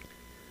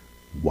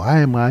 Why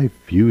am I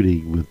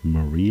feuding with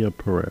Maria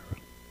Pereira?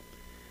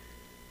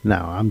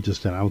 Now, I'm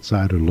just an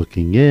outsider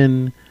looking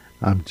in.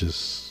 I'm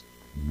just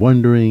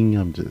wondering,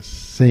 I'm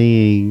just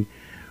saying,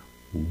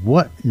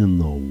 what in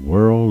the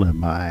world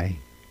am I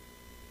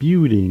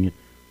feuding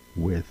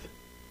with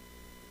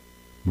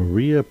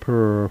Maria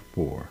Pereira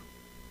for?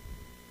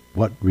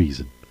 What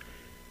reason?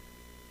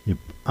 If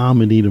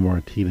I'm Anita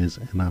Martinez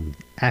and I'm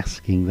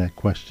asking that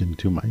question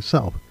to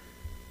myself,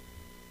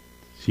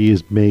 she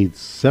has made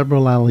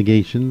several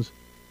allegations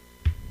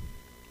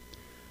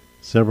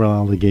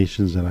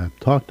that I've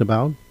talked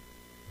about,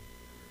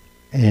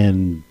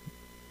 and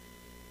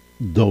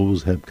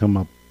those have come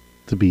up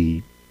to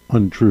be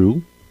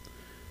untrue.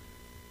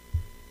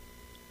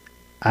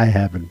 I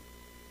haven't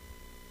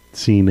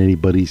seen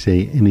anybody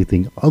say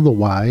anything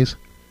otherwise,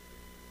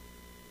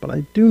 but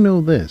I do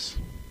know this.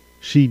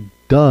 She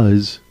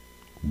does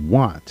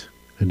want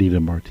Anita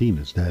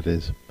Martinez, that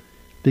is,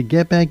 to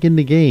get back in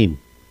the game,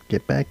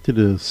 get back to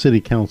the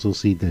city council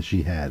seat that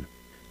she had,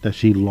 that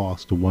she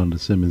lost to Wanda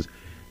Simmons.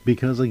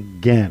 Because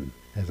again,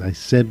 as I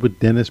said with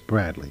Dennis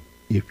Bradley,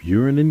 if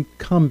you're an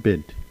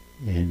incumbent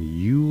and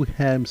you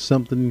have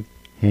something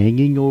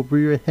hanging over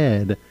your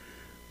head,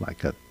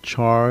 like a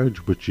charge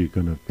which you're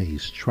going to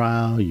face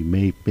trial, you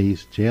may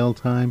face jail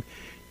time,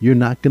 you're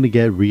not going to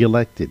get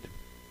reelected.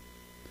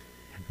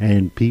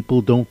 And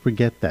people don't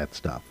forget that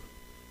stuff.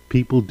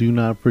 People do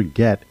not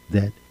forget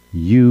that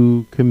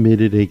you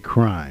committed a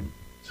crime.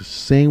 It's the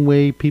same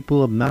way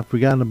people have not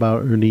forgotten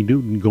about Ernie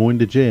Newton going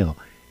to jail.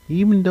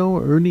 Even though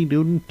Ernie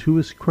Newton, to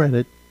his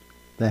credit,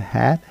 the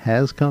Hat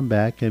has come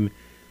back and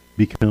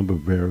become a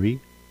very,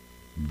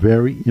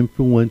 very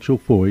influential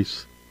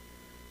voice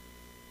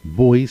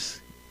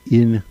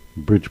in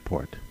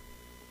Bridgeport.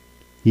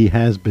 He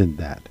has been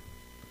that.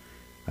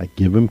 I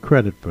give him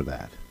credit for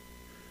that.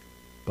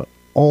 But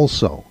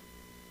also,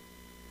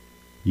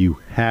 you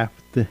have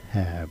to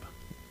have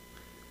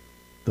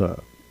the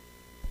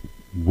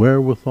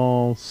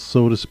wherewithal,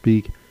 so to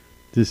speak,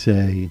 to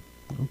say,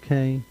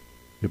 okay,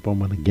 if I'm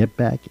going to get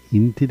back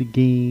into the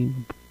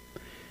game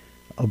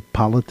of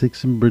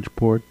politics in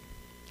Bridgeport,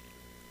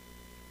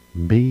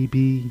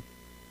 maybe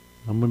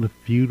I'm going to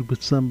feud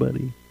with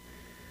somebody.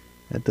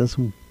 That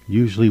doesn't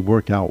usually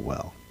work out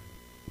well.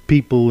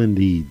 People in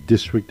the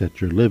district that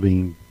you're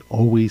living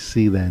always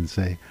see that and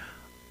say,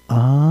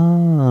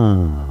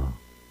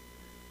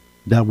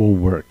 that won't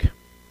work.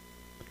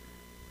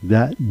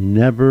 That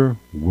never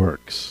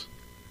works.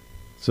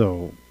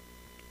 So,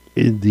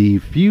 in the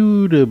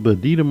feud of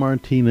Anita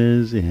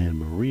Martinez and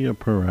Maria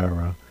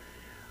Pereira,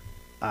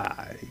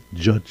 I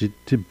judge it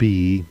to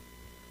be,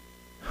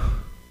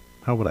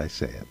 how would I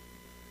say it?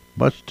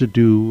 Much to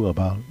do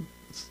about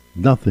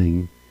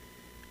nothing,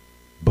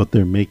 but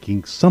they're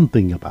making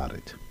something about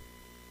it.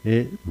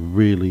 It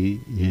really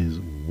is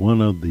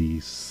one of the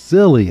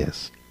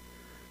silliest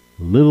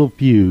little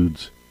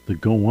feuds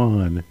that go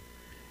on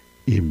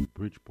in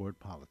Bridgeport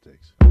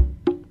politics.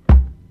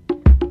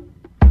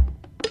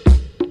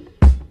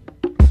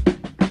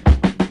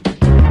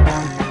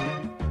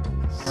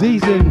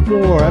 Season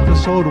 4,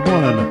 Episode 1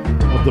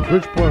 of the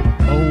Bridgeport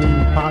Own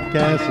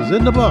Podcast is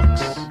in the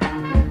books.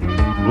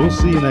 We'll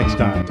see you next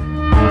time.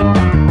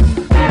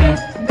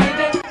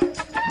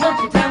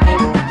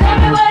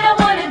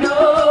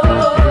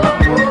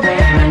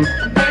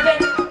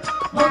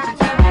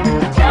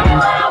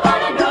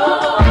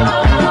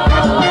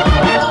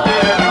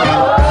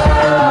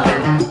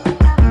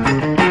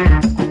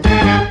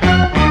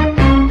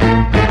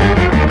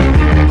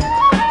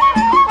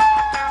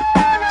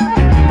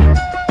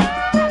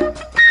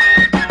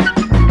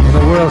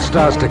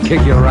 Starts to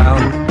kick you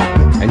around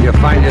and you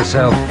find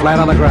yourself flat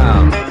on the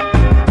ground.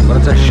 But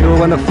it's a sure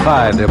one to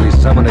five there'll be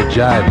someone to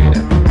jive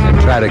you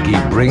and try to keep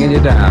bringing you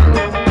down.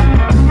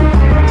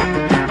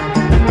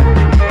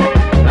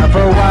 Now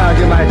for a while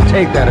you might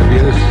take that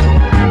abuse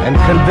and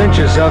convince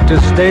yourself to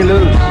stay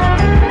loose.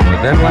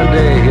 But then one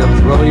day he'll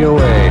throw you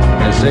away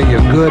and say you're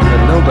good for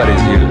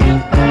nobody's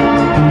use.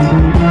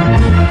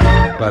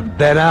 But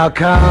then I'll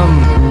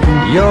come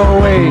your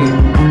way,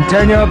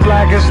 turn your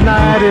blackest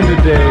night into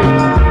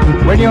day.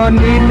 When you're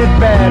needing it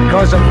bad,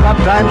 cause some rough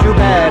times you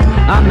bad,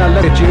 I'm gonna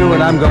look at you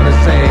and I'm gonna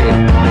say,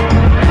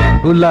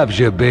 who loves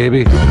you,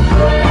 baby?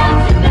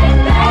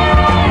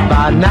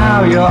 By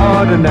now you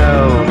ought to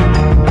know.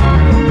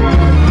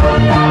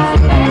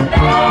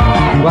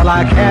 Well,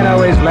 I can't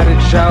always let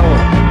it show.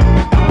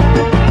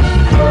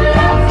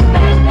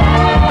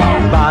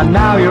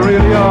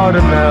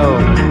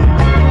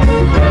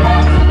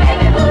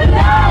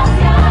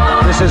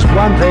 This is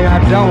one thing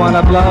I don't want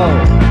to blow.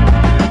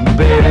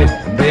 Baby,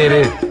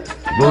 baby,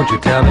 won't you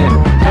tell me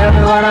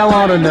what I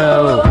want to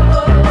know?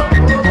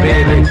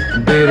 Baby,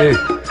 baby,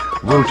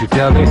 won't you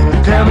tell me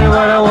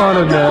what I want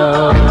to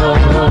know?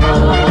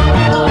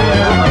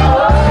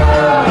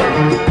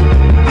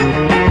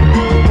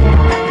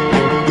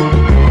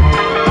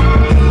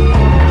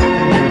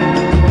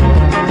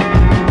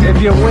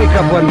 If you wake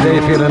up one day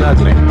feeling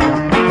ugly,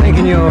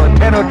 thinking you're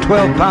 10 or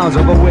 12 pounds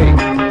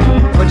overweight,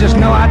 well, just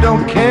know I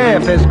don't care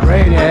if there's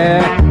gray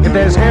hair. If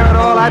there's hair at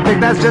all, I think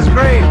that's just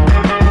great.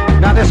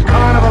 Now this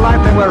carnival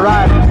life that we're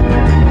riding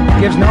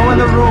gives no one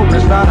the room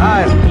to start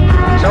hiding.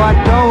 So I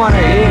don't want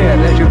to hear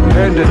that you've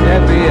turned a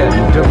deaf ear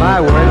to my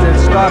words and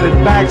started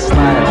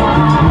backsliding.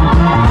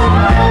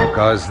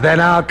 Cause then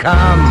I'll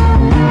come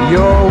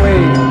your way,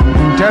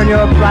 turn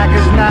your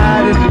blackest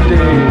night into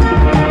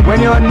day.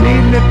 When you're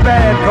needing it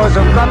bad, cause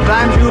of rough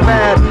times you've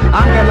had,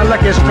 I'm gonna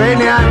look you straight in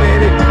the eye,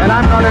 baby, and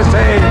I'm gonna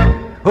say,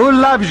 who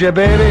loves you,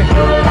 baby?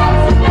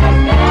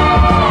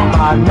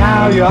 By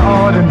now you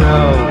ought to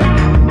know.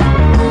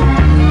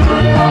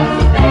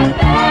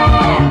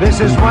 This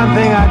is one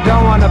thing I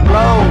don't want to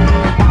blow.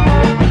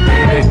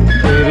 Baby,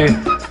 baby,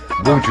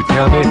 won't you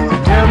tell me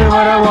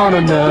what I want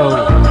to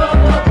know?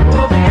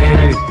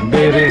 Baby,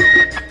 baby,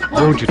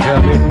 won't you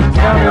tell me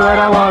what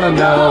I want to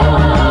know?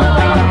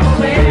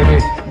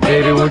 Baby,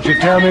 baby, won't you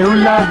tell me who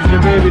loves you,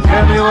 baby,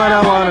 tell me what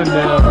I want to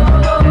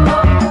know.